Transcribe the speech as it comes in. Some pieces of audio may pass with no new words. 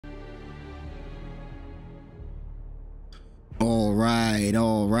All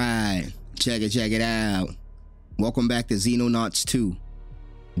right. Check it out. Welcome back to Xenonauts 2.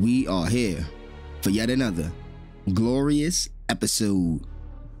 We are here for yet another glorious episode.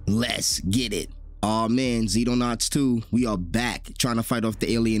 Let's get it. Oh man, Xenonauts 2, we are back trying to fight off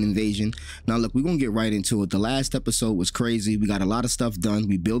the alien invasion. Now look, we're gonna get right into it. The last episode was crazy. We got a lot of stuff done.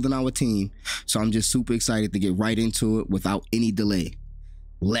 We building our team. So I'm just super excited to get right into it without any delay.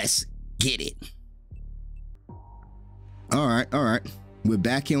 Let's get it. All right. We're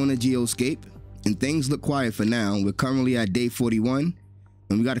back here on the geoscape and things look quiet for now. We're currently at day 41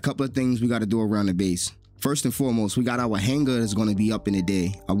 and we got a couple of things we got to do around the base. First and foremost, we got our hangar that's going to be up in a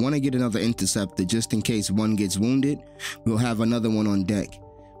day. I want to get another interceptor just in case one gets wounded. We'll have another one on deck.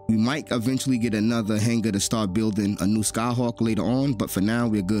 We might eventually get another hangar to start building a new Skyhawk later on, but for now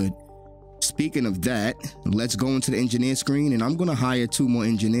we're good. Speaking of that, let's go into the engineer screen and I'm going to hire 2 more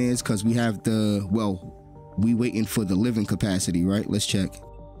engineers because we have we waiting for the living capacity, right? Let's check.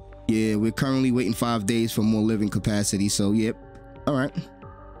 Yeah, we're currently waiting 5 days for more living capacity. So yep. All right.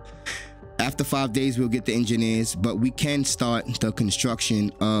 After 5 days, we'll get the engineers, but we can start the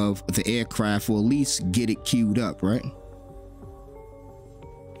construction of the aircraft or at least get it queued up, right?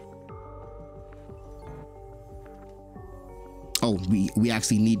 Oh, we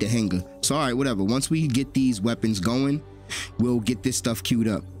actually need the hangar. So all right, whatever. Once we get these weapons going, we'll get this stuff queued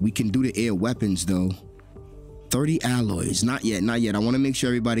up. We can do the air weapons though. 30 alloys, not yet. I want to make sure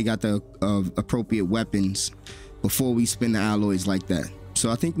everybody got the appropriate weapons before we spin the alloys like that.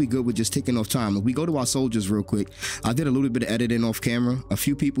 So I think we good with just taking off time. If we go to our soldiers real quick, I did a little bit of editing off camera. A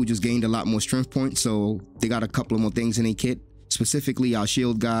few people just gained a lot more strength points, so they got a couple of more things in their kit. Specifically, our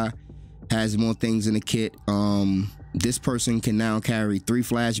shield guy has more things in the kit. This person can now carry 3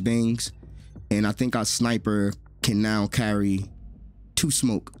 flashbangs, and I think our sniper can now carry 2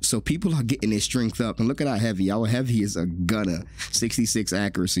 smoke. So people are getting their strength up, and look at our heavy. Our heavy is a gunner, 66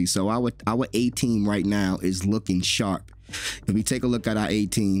 accuracy. So our A team right now is looking sharp. If we take a look at our A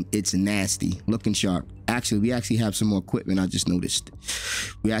team, it's nasty, looking sharp. Actually, we actually have some more equipment. I just noticed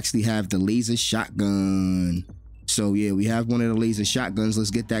we actually have the laser shotgun. So yeah, we have one of the laser shotguns.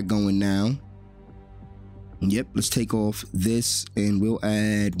 Let's get that going now. Yep, let's take off this and we'll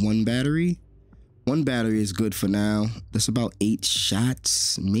add 1 battery. 1 battery is good for now. That's about 8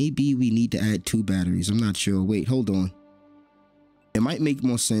 shots. Maybe we need to add 2 batteries. I'm not sure. Wait, hold on. It might make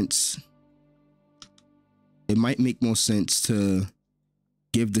more sense. It might make more sense to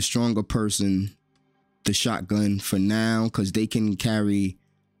give the stronger person the shotgun for now because they can carry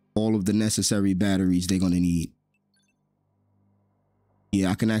all of the necessary batteries they're going to need. Yeah,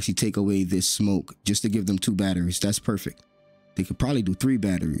 I can actually take away this smoke just to give them 2 batteries. That's perfect. They could probably do 3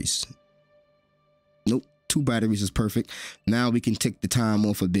 batteries. Nope, 2 batteries is perfect. Now we can take the time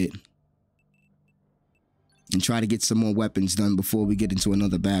off a bit and try to get some more weapons done before we get into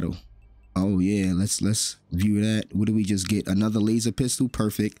another battle. Oh yeah, let's view that. What do we just get? Another laser pistol.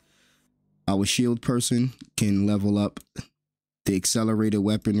 Perfect. Our shield person can level up. The accelerated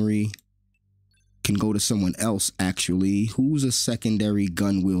weaponry can go to someone else actually. Who's a secondary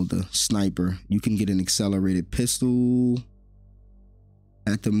gun wielder? Sniper. You can get an accelerated pistol.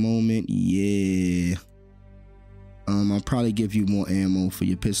 At the moment, yeah. I'll probably give you more ammo for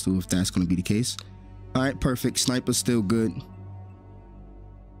your pistol if that's going to be the case. All right, perfect. Sniper's still good.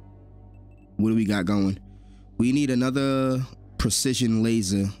 What do we got going? We need another precision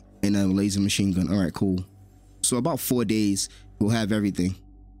laser and a laser machine gun. All right, cool. So about 4 days, we'll have everything.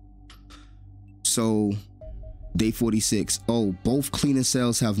 So day 46. Oh, both cleaner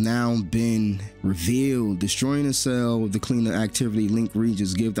cells have now been revealed. Destroying a cell with the cleaner activity linked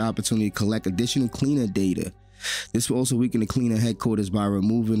regions give the opportunity to collect additional cleaner data. This will also weaken the cleaner headquarters by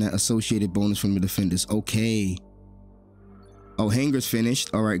removing that associated bonus from the defenders. Okay. Oh, hangar's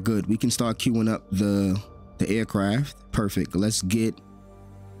finished. All right, good. We can start queuing up the aircraft. Perfect. Let's get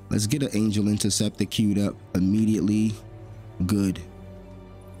an Angel Interceptor queued up immediately. Good.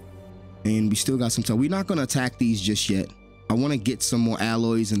 And we still got some time. We're not going to attack these just yet. I want to get some more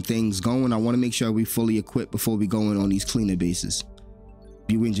alloys and things going. I want to make sure we fully equipped before we go in on these cleaner bases.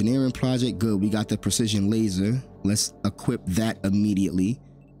 View engineering project. Good. We got the precision laser. Let's equip that immediately.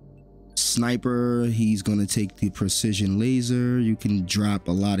 Sniper, he's going to take the precision laser. You can drop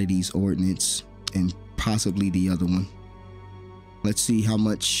a lot of these ordnance and possibly the other one. Let's see how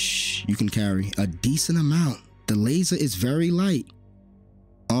much you can carry. A decent amount. The laser is very light.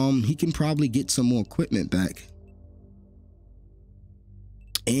 He can probably get some more equipment back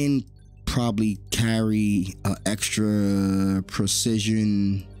and probably carry an extra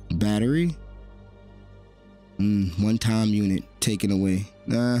precision battery. 1 time unit taken away.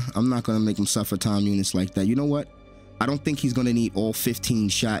 Nah, I'm not gonna make him suffer time units like that. You know what? I don't think he's gonna need all 15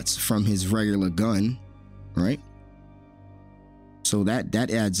 shots from his regular gun, right? So that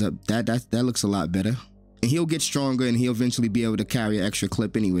adds up. That looks a lot better. And he'll get stronger, and he'll eventually be able to carry an extra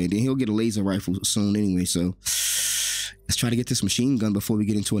clip anyway. Then he'll get a laser rifle soon anyway. So let's try to get this machine gun before we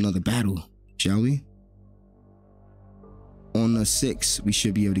get into another battle, shall we? On the 6th, we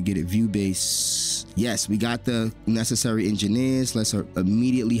should be able to get it. View base. Yes, we got the necessary engineers. Let's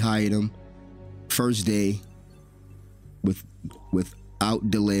immediately hire them. First day,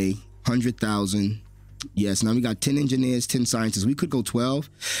 without delay. 100,000. Yes, now we got 10 engineers, 10 scientists. We could go 12,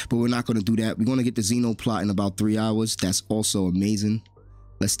 but we're not going to do that. We're going to get the Xeno plot in about 3 hours. That's also amazing.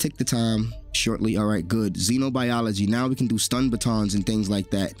 Let's take the time shortly. All right, good. Xenobiology. Now we can do stun batons and things like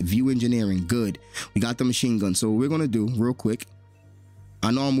that. View engineering. Good. We got the machine gun. So what we're going to do real quick.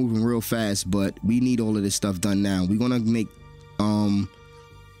 I know I'm moving real fast, but we need all of this stuff done now. We're going to make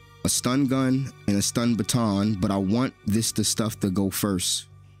a stun gun and a stun baton, but I want the stuff to go first.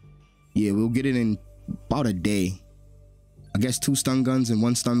 Yeah, we'll get it in about a day. I guess 2 stun guns and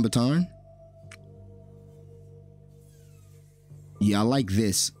 1 stun baton. Yeah, I like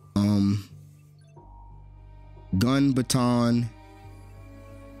this. Gun, baton,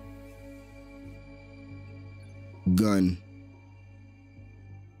 gun,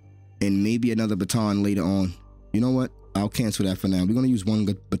 and maybe another baton later on. You know what? I'll cancel that for now. We're gonna use 1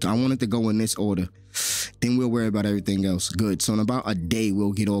 but I want it to go in this order. Then we'll worry about everything else. Good. So in about a day,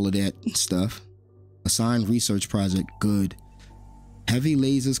 we'll get all of that stuff. Assigned research project. Good. Heavy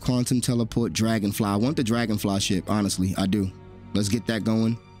lasers, quantum teleport, dragonfly. I want the dragonfly ship. Honestly, I do. Let's get that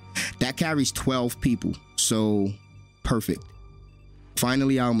going. That carries 12 people. So perfect.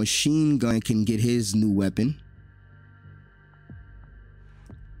 Finally, our machine gun can get his new weapon.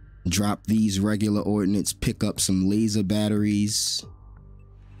 Drop these regular ordnance, pick up some laser batteries,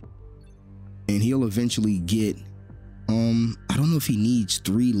 and he'll eventually get I don't know if he needs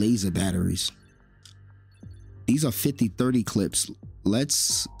 3 laser batteries. These are 50-30 clips.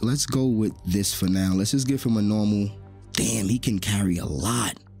 Let's go with this for now. Let's just give him a normal. Damn, he can carry a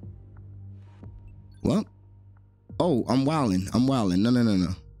lot. Well, oh, I'm wilding.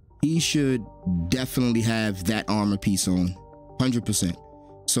 No. He should definitely have that armor piece on, 100%.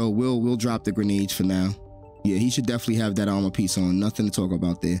 So we'll drop the grenades for now. Yeah, he should definitely have that armor piece on. Nothing to talk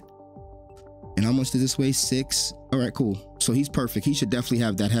about there. And how much does this weigh? 6. All right, cool. So he's perfect. He should definitely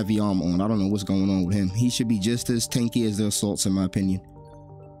have that heavy armor on. I don't know what's going on with him. He should be just as tanky as the assaults, in my opinion.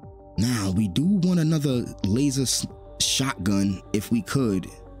 Now, we do want another laser shotgun if we could.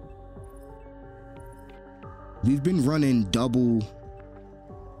 We've been running double.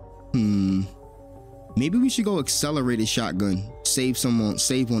 Maybe we should go accelerated shotgun. Save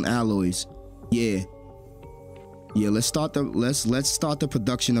on alloys. Yeah, let's start the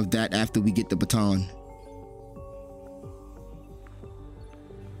production of that after we get the baton.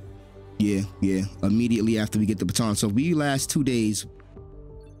 Yeah, immediately after we get the baton. So if we last 2 days,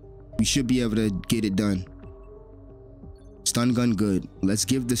 we should be able to get it done. Stun gun, good. Let's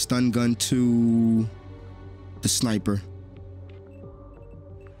give the stun gun to the sniper.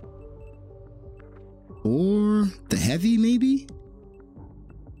 Or the heavy, maybe?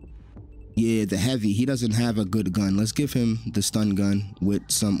 Yeah, the heavy. He doesn't have a good gun. Let's give him the stun gun with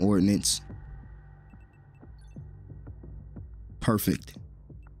some ordnance. Perfect.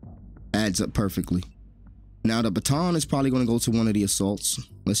 Adds up perfectly. Now the baton is probably going to go to one of the assaults.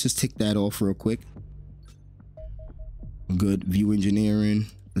 Let's just tick that off real quick. Good. View engineering.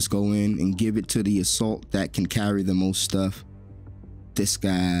 Let's go in and give it to the assault that can carry the most stuff. This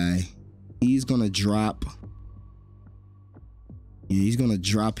guy. He's going to drop. Yeah, he's going to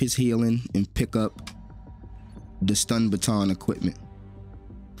drop his healing and pick up the stun baton equipment.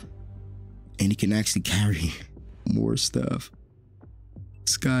 And he can actually carry more stuff.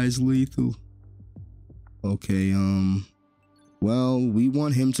 This guy's lethal. Okay, well, we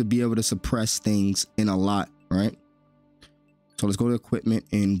want him to be able to suppress things in a lot, right? So let's go to equipment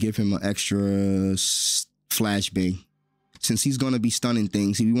and give him an extra flashbang. Since he's going to be stunning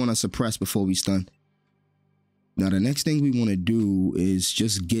things, we want to suppress before we stun. Now, the next thing we want to do is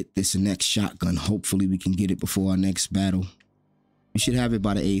just get this next shotgun. Hopefully, we can get it before our next battle. We should have it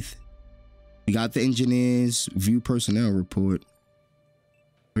by the 8th. We got the engineers. View personnel report.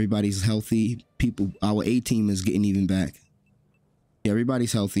 Everybody's healthy. People, our A team is getting even back. Yeah,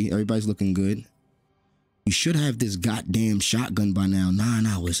 everybody's healthy. Everybody's looking good. We should have this goddamn shotgun by now. 9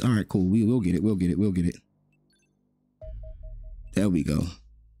 hours. All right, cool. We'll get it. We'll get it. There we go.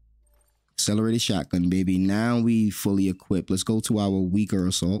 Accelerated shotgun, baby. Now we fully equipped. Let's go to our weaker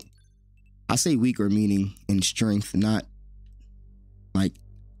assault. I say weaker meaning in strength, not like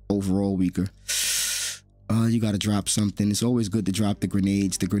overall weaker. You gotta drop something. It's always good to drop the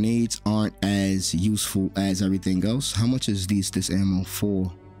grenades. The grenades aren't as useful as everything else. How much is this ammo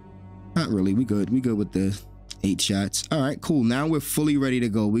for? Not really. We good with the 8 shots. All right, cool. Now we're fully ready to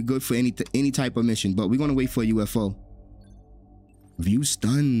go. We're good for any type of mission, but we're gonna wait for a UFO. View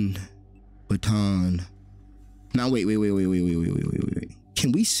stun baton. Now wait.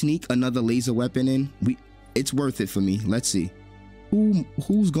 Can we sneak another laser weapon in? It's worth it for me. Let's see.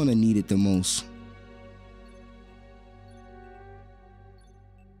 Who's gonna need it the most?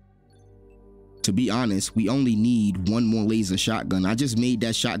 To be honest, we only need one more laser shotgun. I just made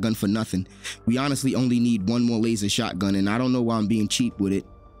that shotgun for nothing. We honestly only need one more laser shotgun, and I don't know why I'm being cheap with it.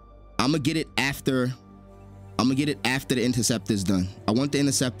 I'm gonna get it after the interceptor's done. I want the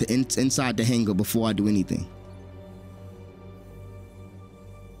interceptor inside the hangar before I do anything.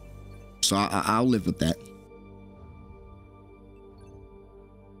 So I'll live with that.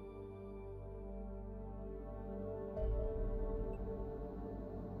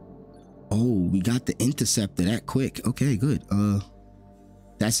 Oh, we got the interceptor that quick. Okay, good.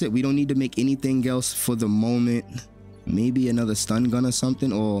 That's it. We don't need to make anything else for the moment. Maybe another stun gun or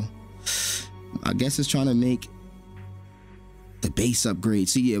something, or I guess it's trying to make the base upgrade.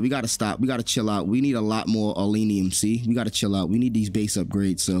 See, yeah, we gotta stop. We gotta chill out. We need a lot more alenium. See, we gotta chill out. We need these base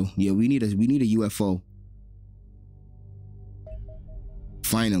upgrades. So yeah, we need a UFO.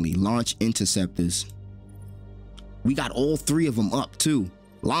 Finally, launch interceptors. We got all 3 of them up too.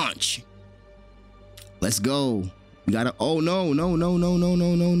 Launch. Let's go. We gotta, oh no.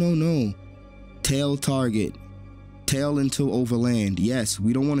 Tail target. Tail into overland. Yes,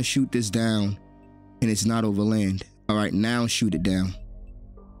 we don't want to shoot this down and it's not overland. All right, now shoot it down.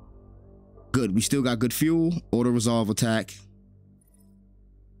 Good, we still got good fuel. Auto resolve attack.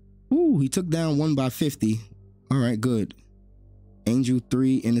 Ooh, he took down 1 by 50. All right, good. Angel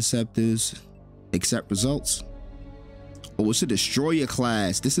 3 interceptors. Accept results. Oh, it's a destroyer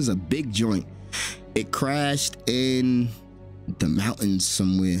class. This is a big joint. It crashed in the mountains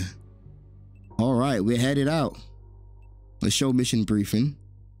somewhere. All right, we're headed out. Let's show mission briefing.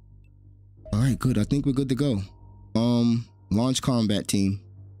 All right, good. I think we're good to go. Launch combat team.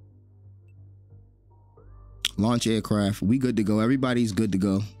 Launch aircraft. We good to go. Everybody's good to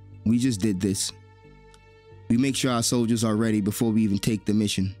go. We just did this. We make sure our soldiers are ready before we even take the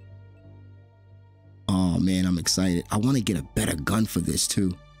mission. Oh man, I'm excited. I want to get a better gun for this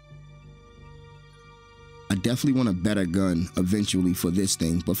too. I definitely want a better gun eventually for this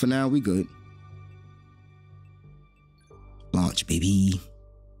thing, but for now we good. Launch, baby.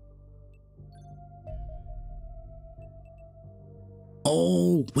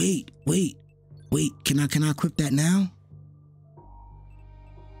 Oh, wait. Can I equip that now?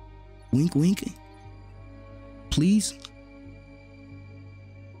 Wink, wink. Please.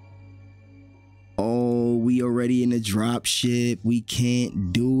 Oh, we already in the drop ship. We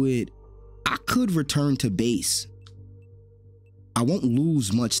can't do it. I could return to base. I won't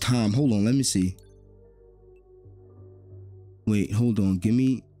lose much time. Hold on, let me see. Wait, hold on. Give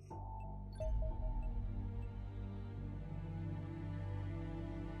me...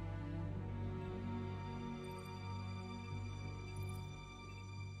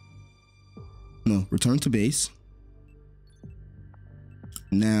 No, return to base.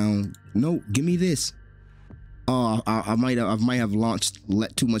 Now, no, give me this. Oh, I might have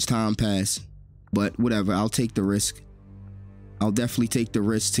let too much time pass, but whatever. I'll take the risk. I'll definitely take the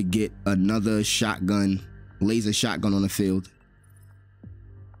risk to get another shotgun, laser shotgun on the field.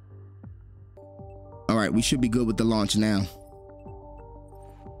 All right, we should be good with the launch now.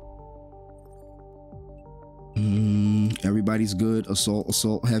 Everybody's good.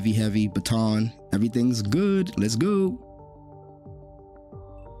 Assault, heavy, baton. Everything's good. Let's go.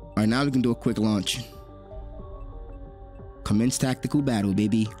 All right, now we can do a quick launch. Commence tactical battle,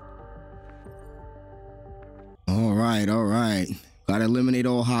 baby. All right. Gotta eliminate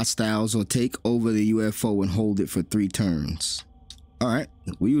all hostiles or take over the UFO and hold it for 3 turns. All right,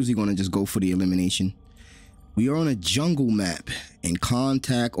 we're usually gonna just go for the elimination. We are on a jungle map and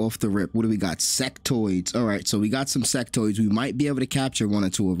contact off the rip. What do we got? Sectoids. All right, so we got some sectoids. We might be able to capture 1 or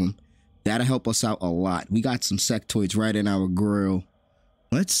 2 of them. That'll help us out a lot. We got some sectoids right in our grill.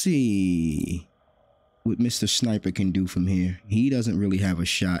 Let's see what Mr. Sniper can do from here. He doesn't really have a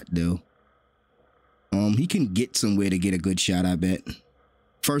shot though. He can get somewhere to get a good shot, I bet.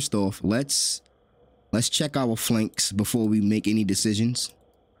 First off, let's check our flanks before we make any decisions.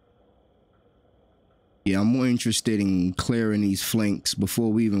 Yeah, I'm more interested in clearing these flanks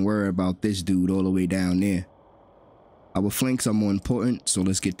before we even worry about this dude all the way down there. Our flanks are more important, so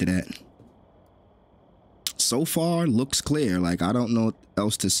let's get to that. So far, looks clear. Like, I don't know what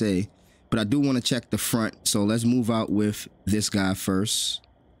else to say. But I do want to check the front. So let's move out with this guy first.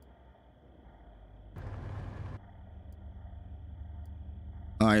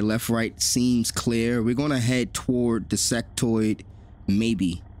 All right, left, right seems clear. We're going to head toward the sectoid,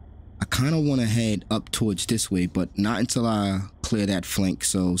 maybe. I kind of want to head up towards this way, but not until I clear that flank.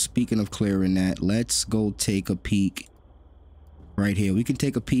 So speaking of clearing that, let's go take a peek right here. We can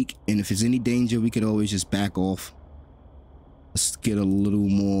take a peek, and if there's any danger, we could always just back off. Let's get a little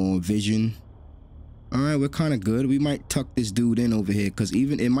more vision. All right, we're kind of good. We might tuck this dude in over here because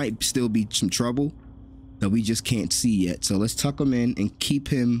even it might still be some trouble that we just can't see yet. So let's tuck him in and keep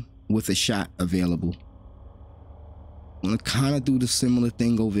him with a shot available. I'm gonna kind of do the similar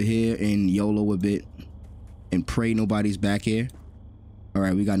thing over here and YOLO a bit and pray nobody's back here. All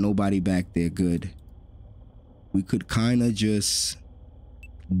right, we got nobody back there. Good. We could kind of just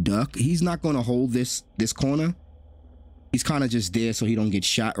duck. He's not gonna hold this corner. He's kind of just there so he don't get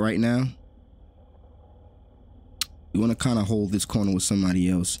shot right now. We want to kind of hold this corner with somebody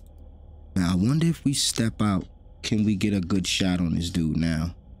else. Now, I wonder if we step out, can we get a good shot on this dude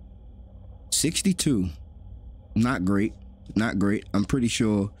now? 62. Not great. Not great. I'm pretty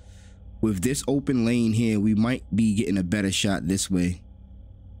sure with this open lane here, we might be getting a better shot this way.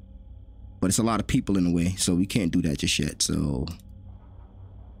 But it's a lot of people in the way, so we can't do that just yet. So,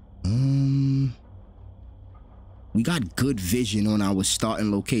 we got good vision on our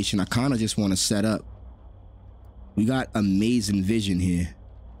starting location. I kind of just want to set up. We got amazing vision here.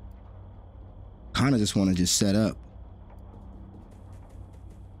 Kind of just want to just set up.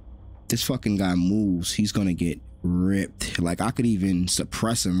 This fucking guy moves, he's gonna get ripped. Like, I could even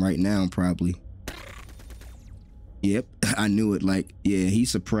suppress him right now, probably. Yep, I knew it. Like, yeah,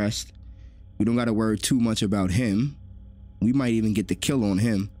 he's suppressed. We don't gotta worry too much about him. We might even get the kill on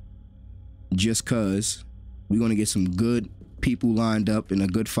him. Just cause we're gonna get some good people lined up in a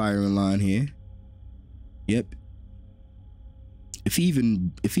good firing line here. Yep. If he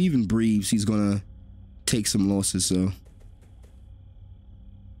even breathes, he's gonna take some losses, so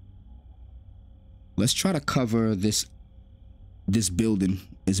let's try to cover this building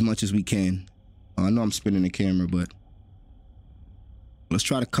as much as we can. I know I'm spinning the camera, but let's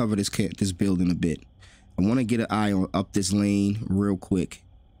try to cover this building a bit. I want to get an eye on up this lane real quick.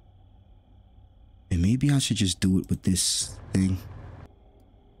 And maybe I should just do it with this thing.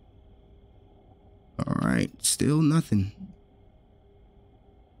 All right, still nothing.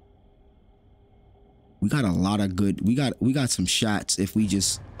 We got a lot of good, we got some shots. If we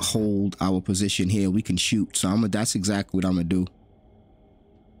just hold our position here, we can shoot. So that's exactly what I'm gonna do.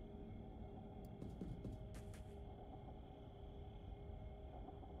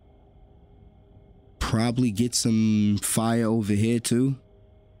 Probably get some fire over here too.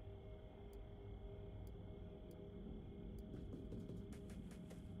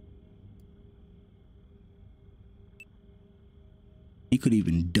 He could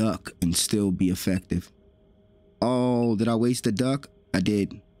even duck and still be effective. Oh, did I waste a duck? I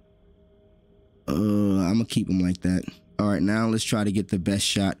did. I'm gonna keep him like that. All right, now let's try to get the best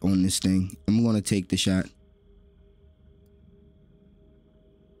shot on this thing. I'm gonna take the shot.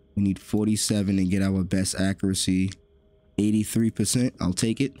 We need 47 to get our best accuracy. 83%, I'll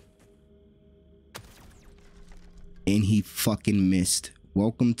take it. And he fucking missed.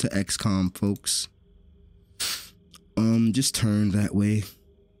 Welcome to XCOM, folks. Just turn that way.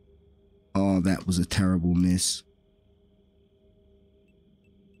 Oh, that was a terrible miss.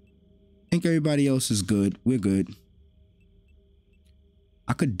 I think everybody else is good. We're good.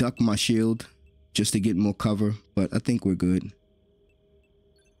 I could duck my shield just to get more cover, but I think we're good.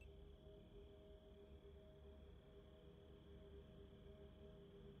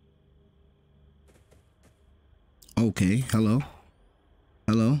 Okay, hello.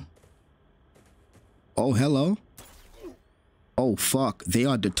 Hello. Oh, hello. Oh, fuck. They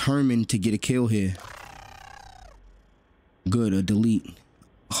are determined to get a kill here. Good, a delete.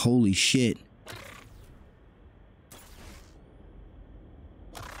 Holy shit.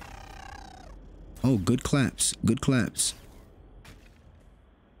 Oh, good claps. Good claps.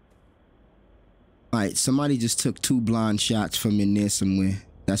 Alright, somebody just took 2 blind shots from in there somewhere.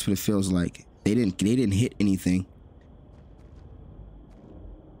 That's what it feels like. They didn't hit anything.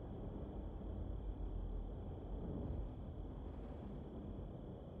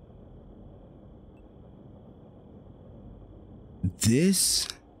 This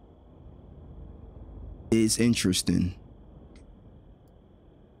is interesting.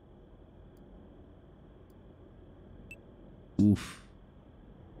 Oof.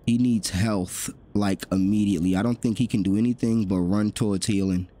 He needs health, like, immediately. I don't think he can do anything but run towards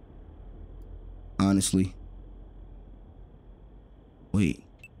healing. Honestly. Wait.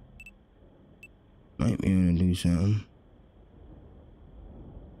 you something.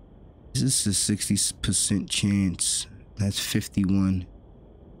 Is this a 60% chance? That's 51.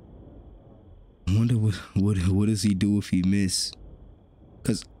 I wonder what does he do if he miss?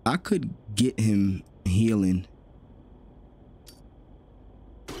 Cause I could get him healing.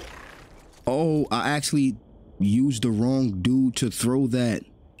 Oh, I actually used the wrong dude to throw that.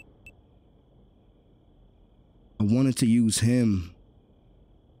 I wanted to use him.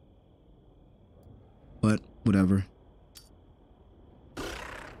 But whatever.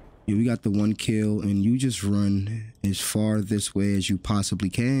 Yeah, we got the 1 kill, and you just run as far this way as you possibly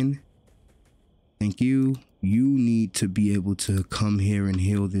can. Thank you. You need to be able to come here and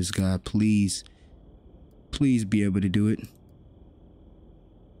heal this guy, please. Please be able to do it.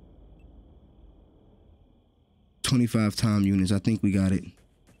 25 time units. I think we got it.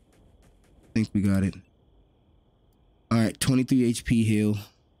 All right, 23 HP heal.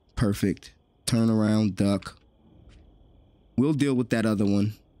 Perfect. Turn around, duck. We'll deal with that other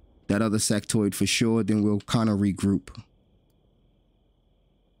one. That other sectoid for sure. Then we'll kind of regroup.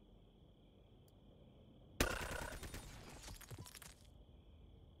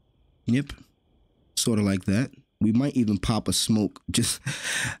 Yep. Sort of like that. We might even pop a smoke. Just,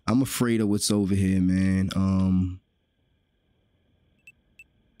 I'm afraid of what's over here, man.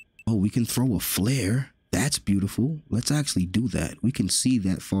 Oh, we can throw a flare. That's beautiful. Let's actually do that. We can see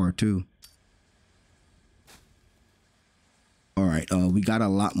that far too. All right, we got a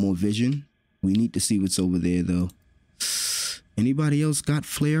lot more vision. We need to see what's over there though. Anybody else got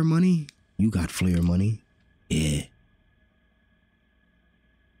flare money? You got flare money? Yeah.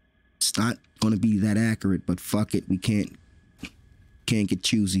 It's not gonna be that accurate, but fuck it, we can't get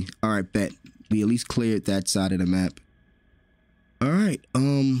choosy. All right, bet. We at least cleared that side of the map. All right,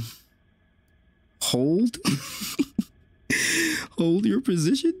 hold. Hold your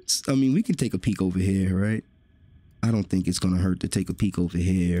positions. I mean, we can take a peek over here, right? I don't think it's gonna hurt to take a peek over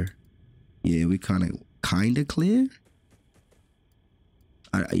here. Yeah, we kind of clear.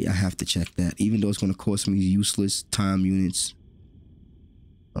 I have to check that, even though it's gonna cost me useless time units.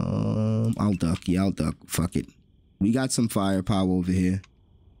 I'll duck. Yeah, I'll duck. Fuck it. We got some firepower over here.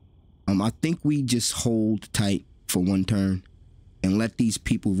 I think we just hold tight for 1 turn and let these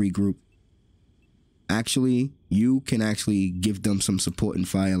people regroup. Actually, you can actually give them some support and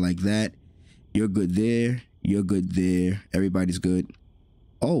fire like that. You're good there. You're good there. Everybody's good.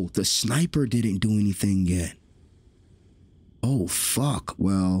 Oh, the sniper didn't do anything yet. Oh, fuck.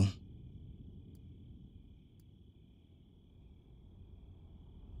 Well,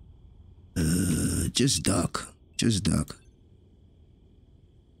 just duck. Just duck.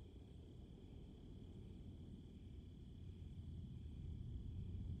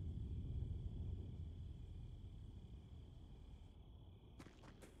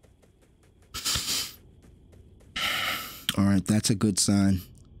 All right, that's a good sign.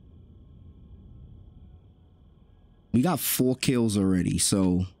 We got 4 kills already,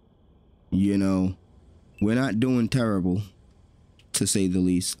 so, you know, we're not doing terrible, to say the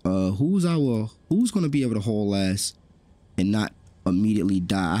least. Who's gonna be able to haul ass and not immediately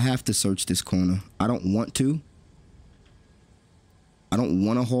die? I have to search this corner. I don't want to. I don't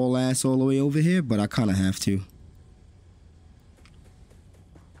want to haul ass all the way over here, but I kind of have to.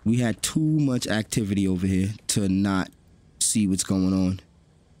 We had too much activity over here to not see what's going on.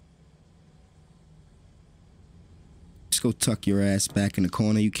 Just go tuck your ass back in the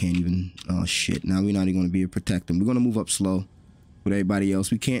corner. You can't even. Oh shit. Now we're not even going to be able to protect them. We're going to move up slow with everybody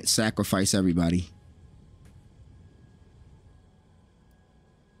else. We can't sacrifice everybody.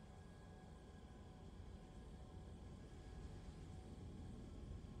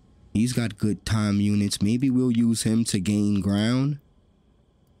 He's got good time units. Maybe we'll use him to gain ground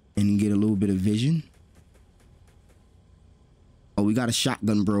and get a little bit of vision. Oh, we got a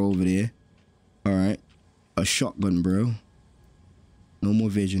shotgun bro over there. All right. A shotgun bro. No more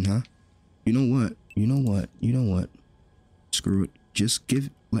vision, huh? You know what? You know what? You know what? Screw it. Just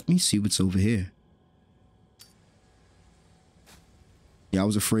let me see what's over here. Yeah, I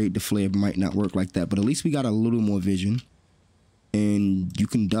was afraid the flare might not work like that, but at least we got a little more vision. And you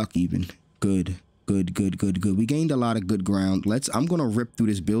can duck even. Good. Good, good, good, good. We gained a lot of good ground. I'm gonna rip through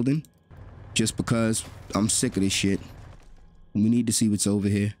this building just because I'm sick of this shit. We need to see what's over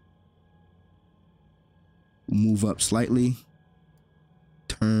here. Move up slightly.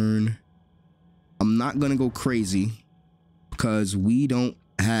 Turn. I'm not gonna go crazy because we don't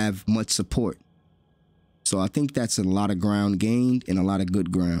have much support. So I think that's a lot of ground gained and a lot of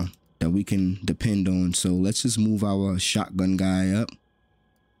good ground that we can depend on. So let's just move our shotgun guy up.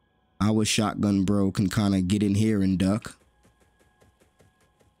 Our shotgun bro can kind of get in here and duck.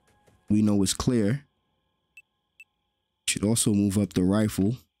 We know it's clear. Should also move up the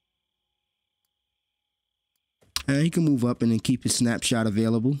rifle. And he can move up and then keep his snapshot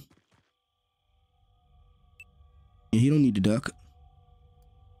available. Yeah, he don't need to duck.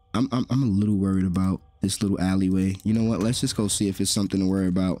 I'm a little worried about this little alleyway. You know what? Let's just go see if it's something to worry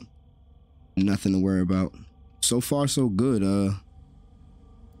about. Nothing to worry about. So far, so good.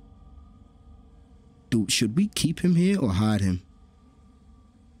 Dude, should we keep him here or hide him?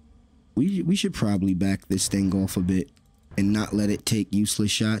 We should probably back this thing off a bit and not let it take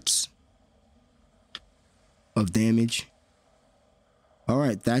useless shots of damage. All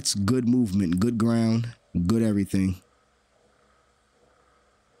right, that's good movement, good ground, good everything.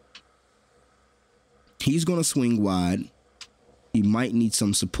 He's gonna swing wide. He might need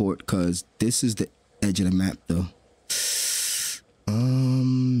some support because this is the edge of the map though.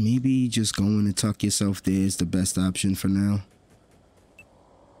 Maybe just going to tuck yourself there is the best option for now.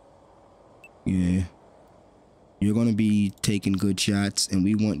 Yeah. You're gonna be taking good shots and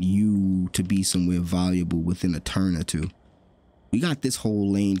we want you to be somewhere valuable within a turn or two. We got this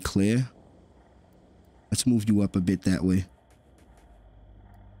whole lane clear. Let's move you up a bit that way.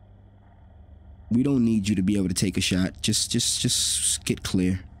 We don't need you to be able to take a shot. Just get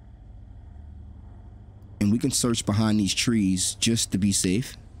clear. And we can search behind these trees just to be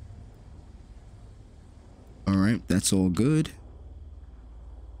safe. All right, that's all good.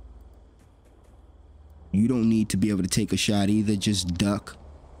 You don't need to be able to take a shot either. Just duck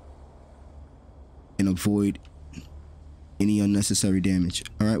and avoid any unnecessary damage.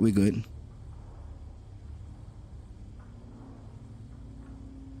 All right, we're good.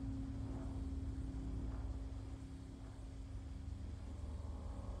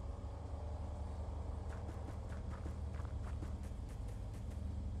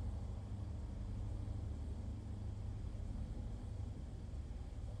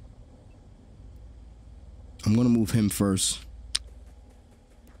 I'm gonna move him first.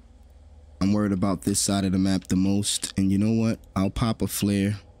 I'm worried about this side of the map the most. And you know what? I'll pop a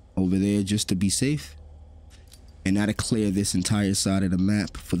flare over there just to be safe. And that'll clear this entire side of the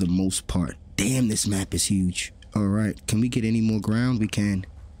map for the most part. Damn, this map is huge. All right, can we get any more ground? We can.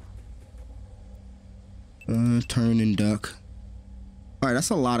 Turn and duck. All right, that's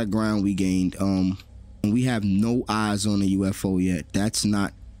a lot of ground we gained. And we have no eyes on the UFO yet. That's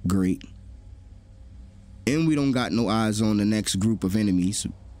not great. And we don't got no eyes on the next group of enemies.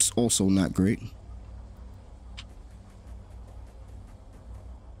 It's also not great.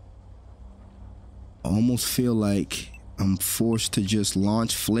 I almost feel like I'm forced to just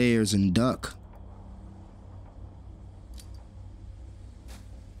launch flares and duck.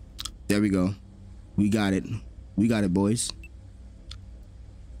 There we go. We got it. We got it, boys.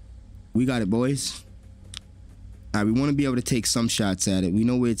 We got it, boys. All right, we want to be able to take some shots at it. We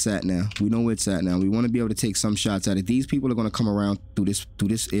know where it's at now. We know where it's at now. We want to be able to take some shots at it. These people are going to come around through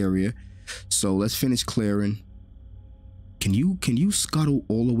this area. So let's finish clearing. Can you scuttle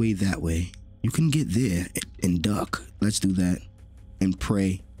all the way that way? You can get there and duck. Let's do that and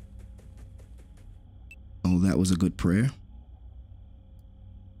pray. Oh, that was a good prayer.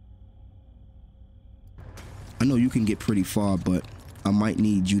 I know you can get pretty far, but I might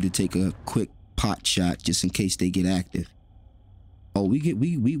need you to take a quick pot shot just in case they get active. Oh, we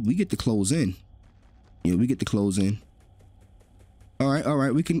get to close in. Yeah, we get to close in. All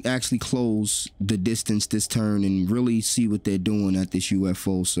right, we can actually close the distance this turn and really see what they're doing at this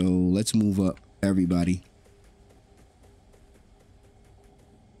UFO. So let's move up, everybody.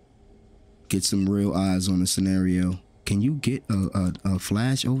 Get some real eyes on the scenario. Can you get a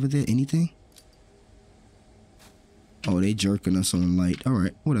flash over there? Anything? Oh, they jerking us on light. All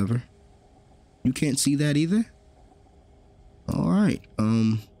right, whatever. You can't see that either? All right.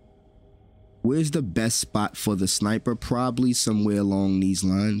 Where's the best spot for the sniper? Probably somewhere along these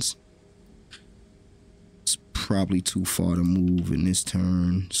lines. It's probably too far to move in this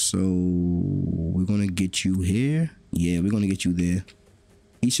turn. So we're going to get you here. Yeah, we're going to get you there.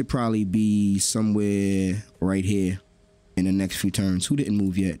 He should probably be somewhere right here in the next few turns. Who didn't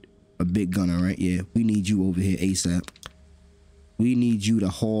move yet? A big gunner, right? Yeah, we need you over here ASAP. We need you to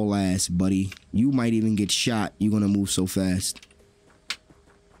haul ass, buddy. You might even get shot. You're going to move so fast.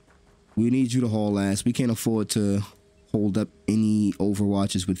 We need you to haul ass. We can't afford to hold up any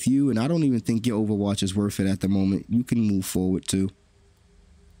overwatches with you. And I don't even think your overwatch is worth it at the moment. You can move forward too.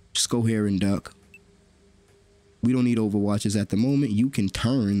 Just go here and duck. We don't need overwatches at the moment. You can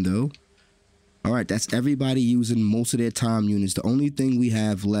turn though. All right, that's everybody using most of their time units. The only thing we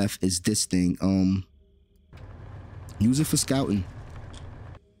have left is this thing. Use it for scouting.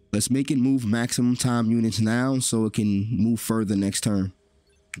 Let's make it move maximum time units now so it can move further next turn.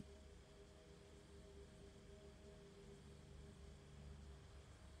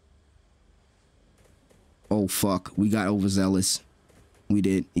 Oh, fuck. We got overzealous. We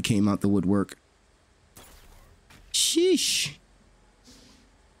did. He came out the woodwork. Sheesh.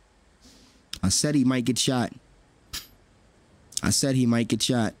 I said he might get shot. I said he might get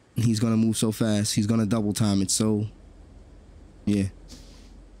shot. He's gonna move so fast. He's gonna double time it. So, yeah.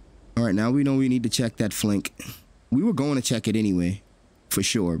 All right, now we know we need to check that flank. We were going to check it anyway, for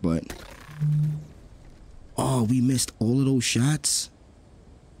sure, but... Oh, we missed all of those shots?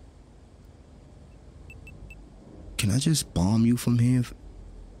 Can I just bomb you from here?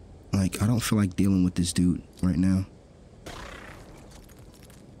 Like, I don't feel like dealing with this dude right now.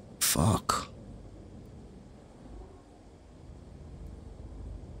 Fuck.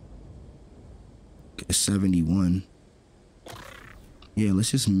 Okay, 71. Yeah,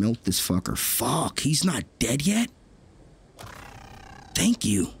 let's just melt this fucker. Fuck, he's not dead yet? Thank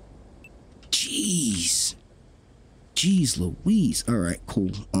you. Jeez. Jeez Louise. All right,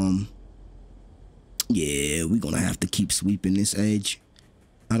 cool. Yeah, we're gonna have to keep sweeping this edge.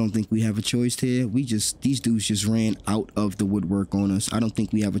 I don't think we have a choice here. These dudes just ran out of the woodwork on us. I don't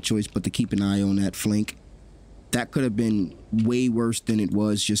think we have a choice but to keep an eye on that flank. That could have been way worse than it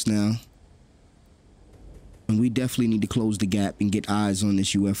was just now. And we definitely need to close the gap and get eyes on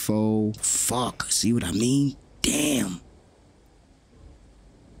this UFO. Fuck, see what I mean? Damn.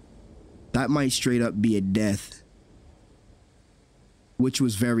 That might straight up be a death. Which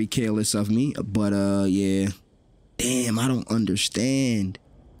was very careless of me, but yeah. Damn, I don't understand.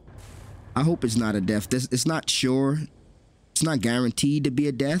 I hope it's not a death. It's not sure. It's not guaranteed to be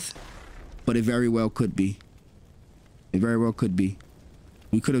a death, but it very well could be. It very well could be.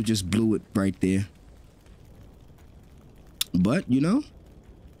 We could have just blew it right there. But, you know,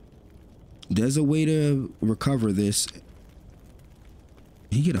 there's a way to recover this.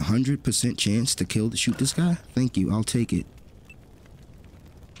 You get 100% chance to shoot this guy? Thank you, I'll take it.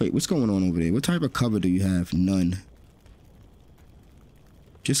 Wait, what's going on over there? What type of cover do you have? None.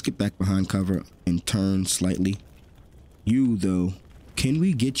 Just get back behind cover and turn slightly. You, though, can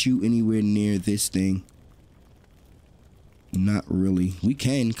we get you anywhere near this thing? Not really. We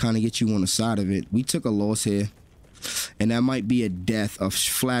can kind of get you on the side of it. We took a loss here. And that might be a death, a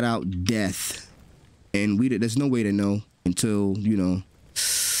flat out death. And there's no way to know until, you know.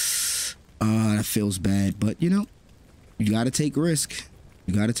 That feels bad. But, you know, you got to take risk.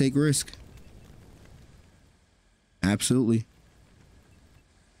 You got to take risk. Absolutely.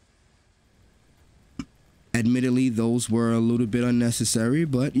 Admittedly, those were a little bit unnecessary,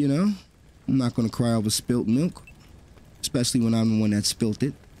 but, you know, I'm not going to cry over spilt milk, especially when I'm the one that spilt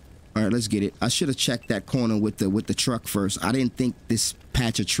it. All right, let's get it. I should have checked that corner with the truck first. I didn't think this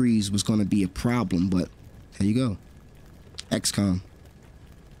patch of trees was going to be a problem, but there you go. XCOM.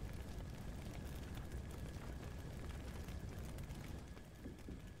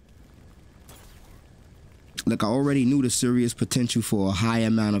 Look, I already knew the serious potential for a high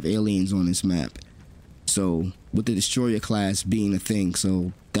amount of aliens on this map. So, with the destroyer class being a thing,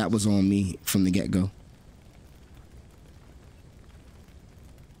 so that was on me from the get-go.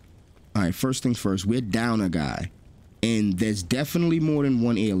 Alright, first things first, we're down a guy. And there's definitely more than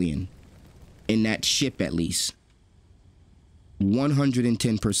one alien. In that ship, at least.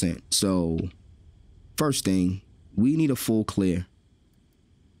 110%. So, first thing, we need a full clear.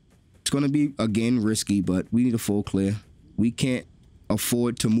 It's going to be, again, risky, but we need a full clear. We can't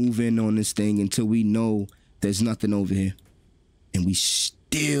afford to move in on this thing until we know there's nothing over here. And we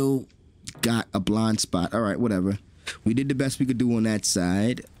still got a blind spot. All right, whatever. We did the best we could do on that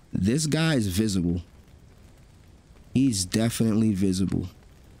side. This guy is visible. He's definitely visible.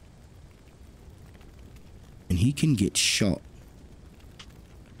 And he can get shot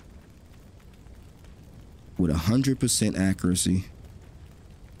with 100% accuracy.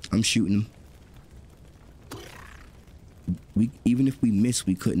 I'm shooting him. Even if we miss,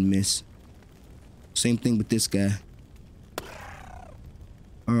 we couldn't miss. Same thing with this guy.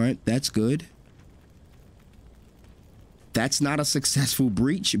 All right, that's good. That's not a successful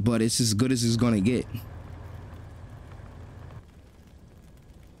breach, but it's as good as it's gonna get.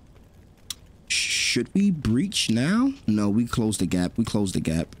 Should we breach now? No, we closed the gap. We closed the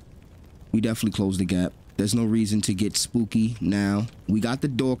gap. We definitely closed the gap. There's no reason to get spooky now. We got the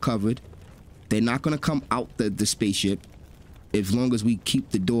door covered. They're not gonna come out the spaceship as long as we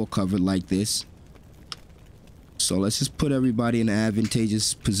keep the door covered like this. So let's just put everybody in an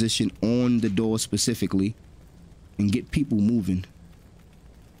advantageous position on the door specifically and get people moving.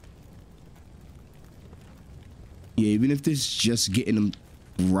 Yeah, even if this is just getting them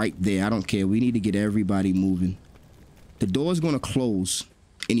right there, I don't care. We need to get everybody moving. The door's gonna close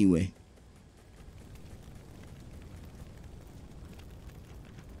anyway.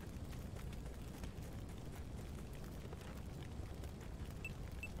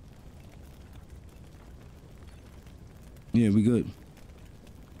 Yeah, we good.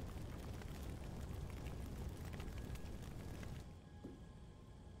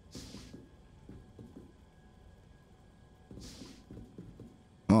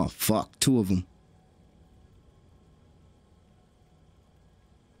 Oh, fuck. 2 of them.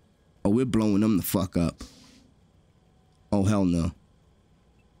 Oh, we're blowing them the fuck up. Oh, hell no.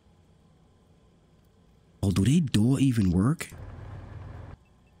 Oh, do they door even work?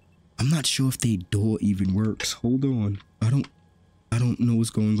 I'm not sure if they door even works. Hold on. I don't know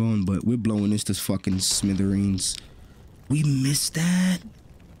what's going on, but we're blowing this to fucking smithereens. We missed that?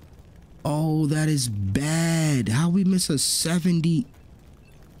 Oh, that is bad. How we miss a 70?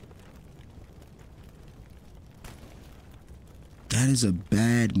 That is a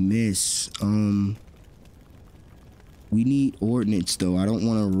bad miss. We need ordnance though. I don't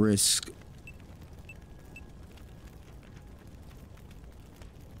want to risk.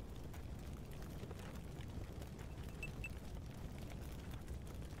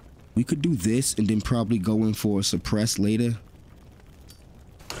 We could do this and then probably go in for a suppress later.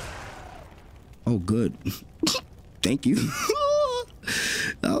 Oh, good. Thank you.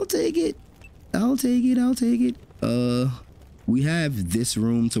 I'll take it. I'll take it. I'll take it. We have this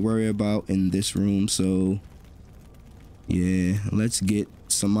room to worry about in this room, so yeah, let's get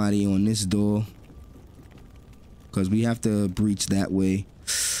somebody on this door because we have to breach that way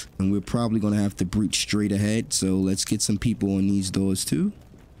and we're probably gonna have to breach straight ahead, so let's get some people on these doors too.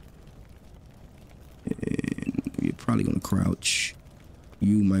 And we're probably gonna crouch.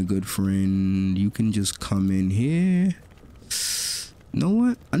 You, my good friend, you can just come in here. You know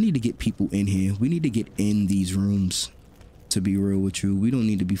what? I need to get people in here. We need to get in these rooms. To be real with you, we don't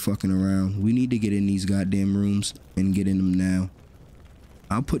need to be fucking around. We need to get in these goddamn rooms and get in them now.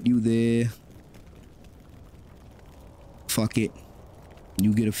 I'll put you there. Fuck it.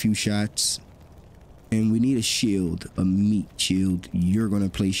 You get a few shots. And we need a shield, a meat shield. You're gonna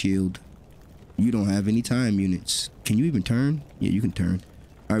play shield. You don't have any time units. Can you even turn? Yeah, you can turn.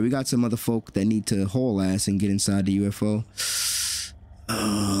 All right, we got some other folk that need to haul ass and get inside the UFO.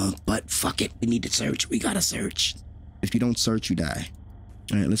 But fuck it. We need to search. We gotta search. If you don't search, you die.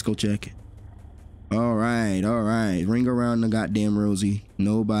 All right, let's go check. All right, all right. Ring around the goddamn Rosie.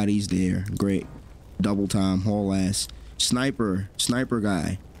 Nobody's there. Great. Double time, haul ass. Sniper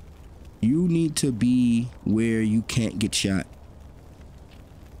guy. You need to be where you can't get shot.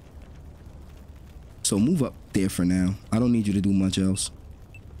 So move up there for now. I don't need you to do much else.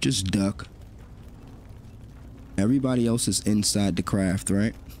 Just duck. Everybody else is inside the craft,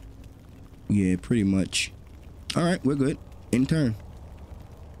 right? Yeah, pretty much. All right, we're good. In turn.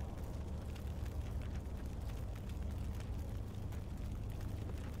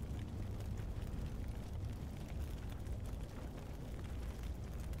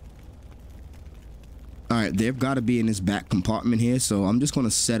 All right, they've got to be in this back compartment here, so I'm just going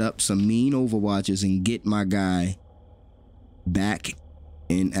to set up some mean overwatches and get my guy back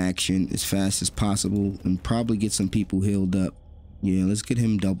in action as fast as possible and probably get some people healed up. Yeah, let's get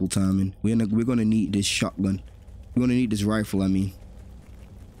him double timing. We're gonna need this shotgun. We're gonna need this rifle, I mean.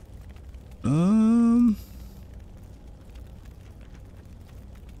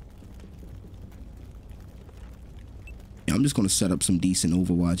 Yeah, I'm just gonna set up some decent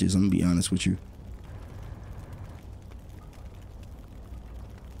overwatches. I'm gonna be honest with you.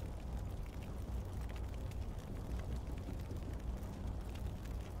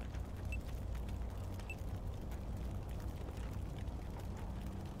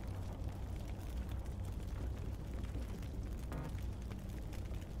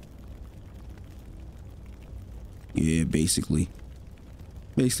 Yeah, basically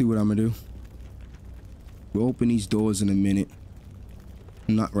what I'm gonna do. We'll open these doors in a minute.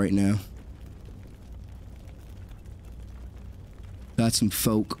 Not right now. Got some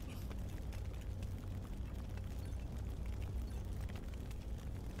folk.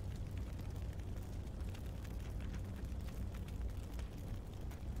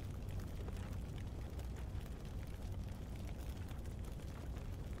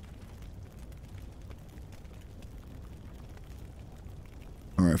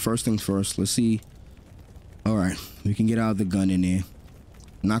 All right, first things first, let's see. All right, we can get out of the gun in there.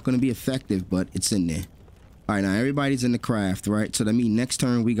 Not going to be effective, but it's in there. All right, now everybody's in the craft, right? So that means next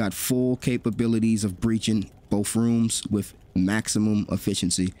turn we got full capabilities of breaching both rooms with maximum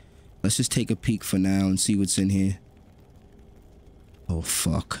efficiency. Let's just take a peek for now and see what's in here. Oh,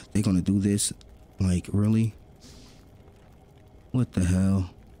 fuck. They're going to do this? Like, really? What the hell?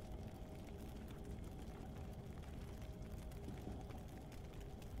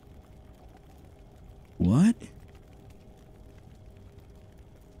 What?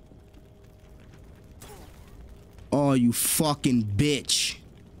 Oh, you fucking bitch.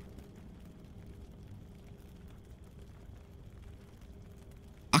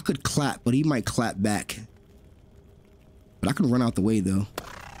 I could clap, but he might clap back. But I can run out the way, though.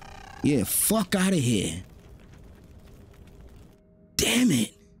 Yeah, fuck out of here. Damn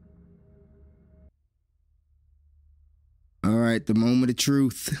it. All right, the moment of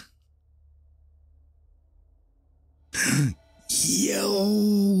truth.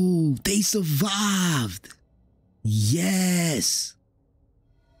 Yo, they survived. Yes.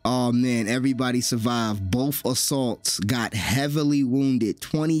 Oh man, everybody survived. Both assaults got heavily wounded.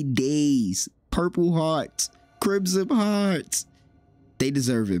 20 days. Purple hearts. Crimson hearts. They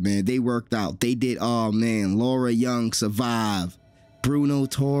deserve it, man. They worked out. They did. Oh man, Laura Young survived. Bruno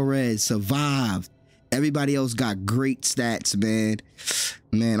Torres survived. Everybody else got great stats, man.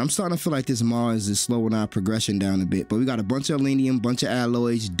 Man, I'm starting to feel like this Mars is slowing our progression down a bit. But we got a bunch of Elenium, bunch of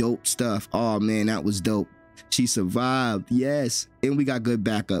alloys, dope stuff. Oh man, that was dope. She survived, yes. And we got good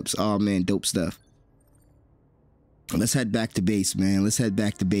backups. Oh man, dope stuff. Let's head back to base, man. Let's head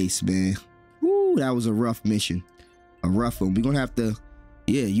back to base, man. Woo, that was a rough mission. A rough one. We're gonna have to,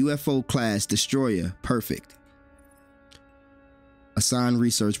 yeah, UFO class destroyer. Perfect. Assigned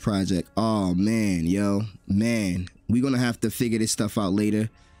research project. Oh man, yo, man. We're gonna have to figure this stuff out later.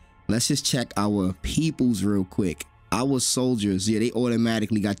 Let's just check our peoples real quick. Our soldiers, yeah, they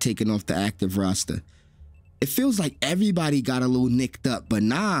automatically got taken off the active roster. It feels like everybody got a little nicked up, but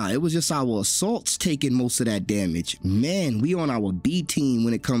nah, it was just our assaults taking most of that damage. Man, we on our B team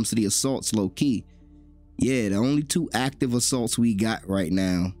when it comes to the assaults, low key. Yeah, the only 2 active assaults we got right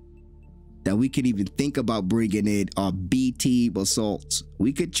now that we could even think about bringing in are B team assaults.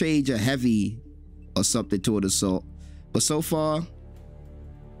 We could change a heavy or something to an assault, but so far,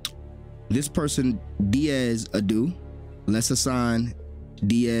 this person, Diaz, Adu. Let's assign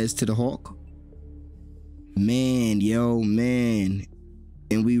Diaz to the Hawk. Man, yo, man.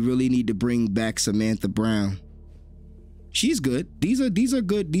 And we really need to bring back Samantha Brown. She's good. These are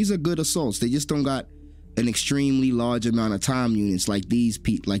good assaults. They just don't got an extremely large amount of time units like these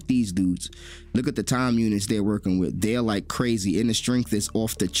dudes. Look at the time units they're working with. They're like crazy, and the strength is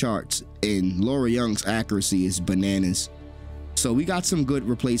off the charts. And Laura Young's accuracy is bananas. So we got some good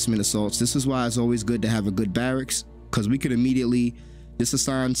replacement assaults. This is why it's always good to have a good barracks, because we could immediately just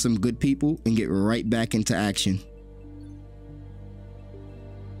assign some good people and get right back into action.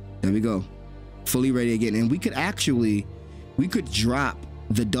 There we go. Fully ready again. And we could drop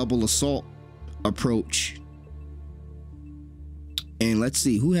the double assault approach. And let's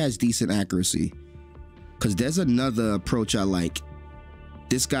see who has decent accuracy, because there's another approach I like.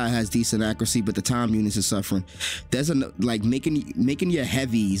 This guy has decent accuracy, but the time units are suffering. There's like making your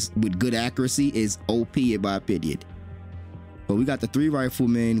heavies with good accuracy is OP in my opinion. But we got the 3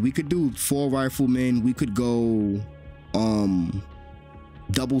 riflemen. We could do 4 riflemen. We could go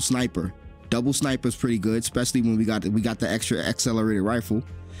double sniper. Double sniper is pretty good, especially when we got the extra accelerated rifle.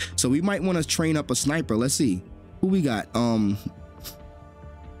 So we might want to train up a sniper. Let's see who we got.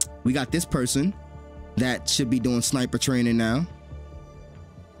 We got this person that should be doing sniper training now.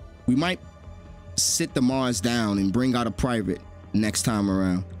 We might sit the Mars down and bring out a private next time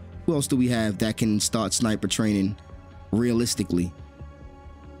around. Who else do we have that can start sniper training realistically?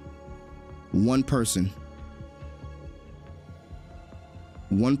 One person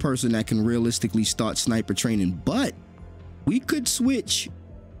that can realistically start sniper training. But we could switch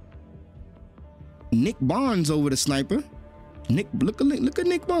Nick Barnes over to sniper. Look at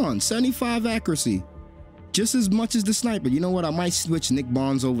Nick Barnes, 75 accuracy, just as much as the sniper. You know what? I might switch Nick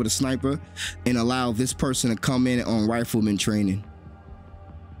Barnes over to sniper and allow this person to come in on rifleman training.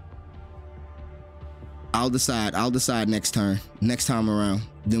 I'll decide next time around.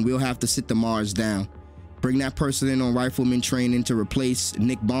 Then we'll have to sit the Mars down. Bring that person in on rifleman training to replace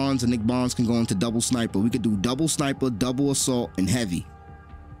Nick Barnes, and Nick Barnes can go into double sniper. We could do double sniper, double assault, and heavy,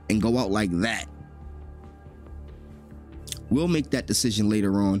 and go out like that. We'll make that decision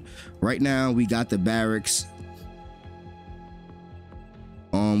later on. Right now, we got the barracks.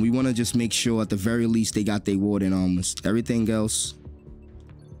 We want to just make sure at the very least they got their warden armors. Everything else,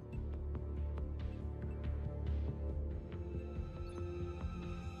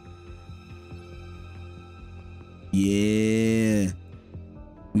 yeah,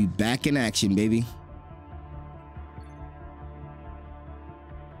 we back in action, baby.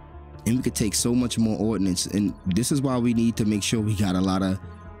 And we could take so much more ordnance, and this is why we need to make sure we got a lot of.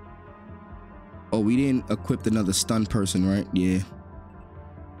 Oh, we didn't equip another stun person, right? Yeah.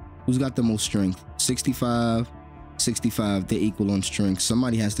 Who's got the most strength? 65, 65. They're equal on strength.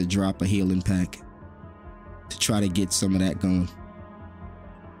 Somebody has to drop a healing pack to try to get some of that going.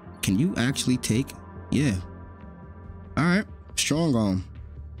 Can you actually take? Yeah. strong arm,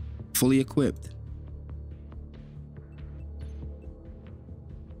 fully equipped.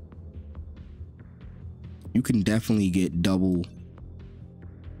 You can definitely get double.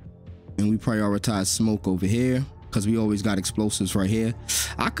 And we prioritize smoke over here because we always got explosives right here.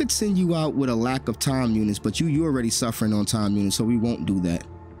 I could send you out with a lack of time units, but you're already suffering on time units, so we won't do that.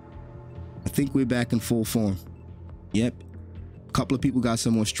 I think we're back in full form. Yep. A couple of people got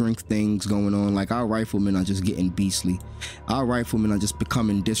some more strength things going on. Like our riflemen are just getting beastly. Our riflemen are just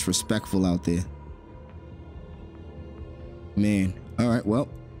becoming disrespectful out there. Man. All right, well.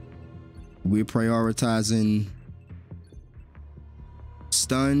 We're prioritizing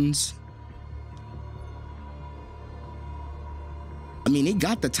stuns. I mean, they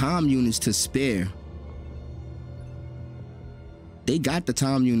got the time units to spare. They got the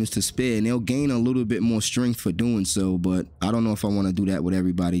time units to spare, and they'll gain a little bit more strength for doing so, but I don't know if I want to do that with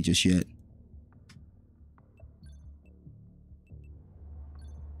everybody just yet.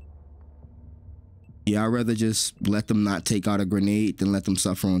 Yeah, I'd rather just let them not take out a grenade than let them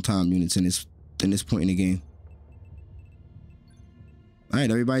suffer on time units in this point in the game. All right,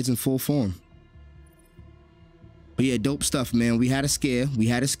 everybody's in full form. But yeah, dope stuff, man. We had a scare.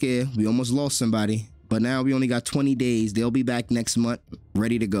 We almost lost somebody. But now we only got 20 days. They'll be back next month,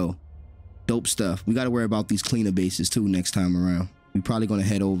 ready to go. Dope stuff. We got to worry about these cleaner bases too next time around. We're probably going to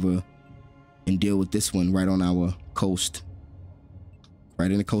head over and deal with this one right on our coast. Right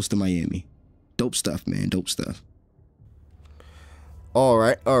in the coast of Miami. Dope stuff, man. Dope stuff. All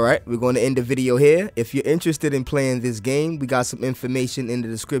right. We're going to end the video here. If you're interested in playing this game, we got some information in the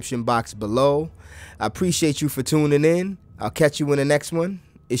description box below. I appreciate you for tuning in. I'll catch you in the next one.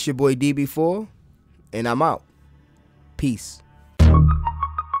 It's your boy DB4, and I'm out. Peace.